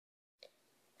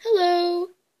Hello,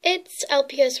 it's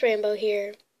LPS Rainbow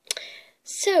here.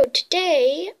 So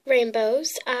today,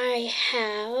 Rainbows, I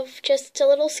have just a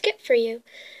little skit for you.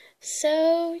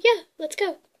 So yeah, let's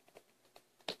go.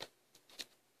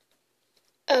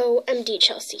 OMD,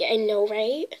 Chelsea, I know,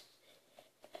 right?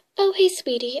 Oh, hey,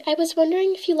 sweetie, I was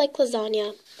wondering if you like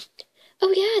lasagna.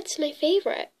 Oh yeah, it's my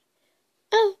favorite.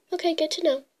 Oh, okay, good to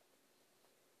know.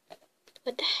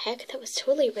 What the heck? That was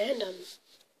totally random.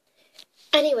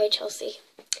 Anyway, Chelsea,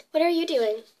 what are you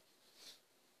doing?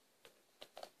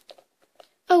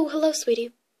 Oh, hello,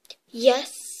 sweetie.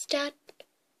 Yes, Dad?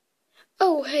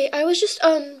 Oh, hey, I was just,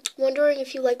 wondering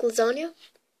if you like lasagna?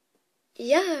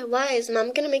 Yeah, why? Is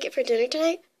Mom gonna make it for dinner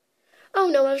tonight? Oh,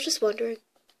 no, I was just wondering.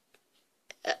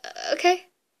 Okay.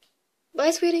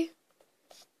 Bye, sweetie.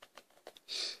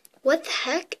 What the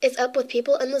heck is up with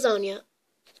people and lasagna?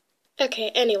 Okay,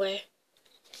 anyway.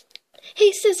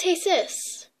 Hey,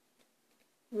 sis.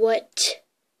 What?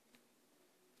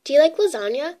 Do you like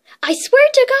lasagna? I swear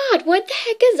to God, what the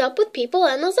heck is up with people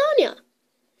and lasagna?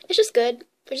 It's just good.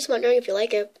 I'm just wondering if you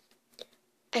like it.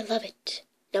 I love it.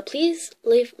 Now please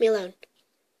leave me alone.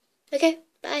 Okay,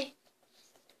 bye.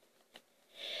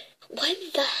 What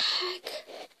the heck?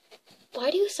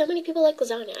 Why do so many people like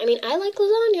lasagna? I mean, I like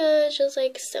lasagna. It's just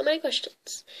like so many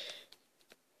questions.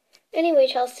 Anyway,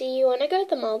 Chelsea, you want to go to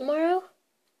the mall tomorrow?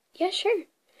 Yeah, sure.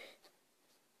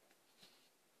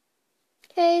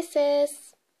 Hey,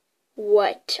 sis.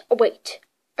 What? Wait.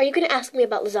 Are you going to ask me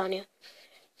about lasagna?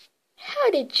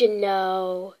 How did you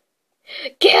know?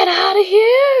 Get out of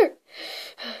here!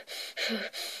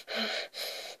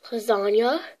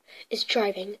 Lasagna is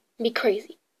driving me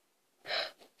crazy.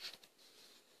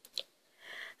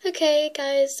 Okay,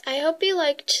 guys, I hope you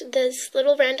liked this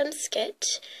little random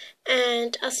skit,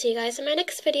 and I'll see you guys in my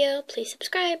next video. Please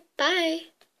subscribe. Bye!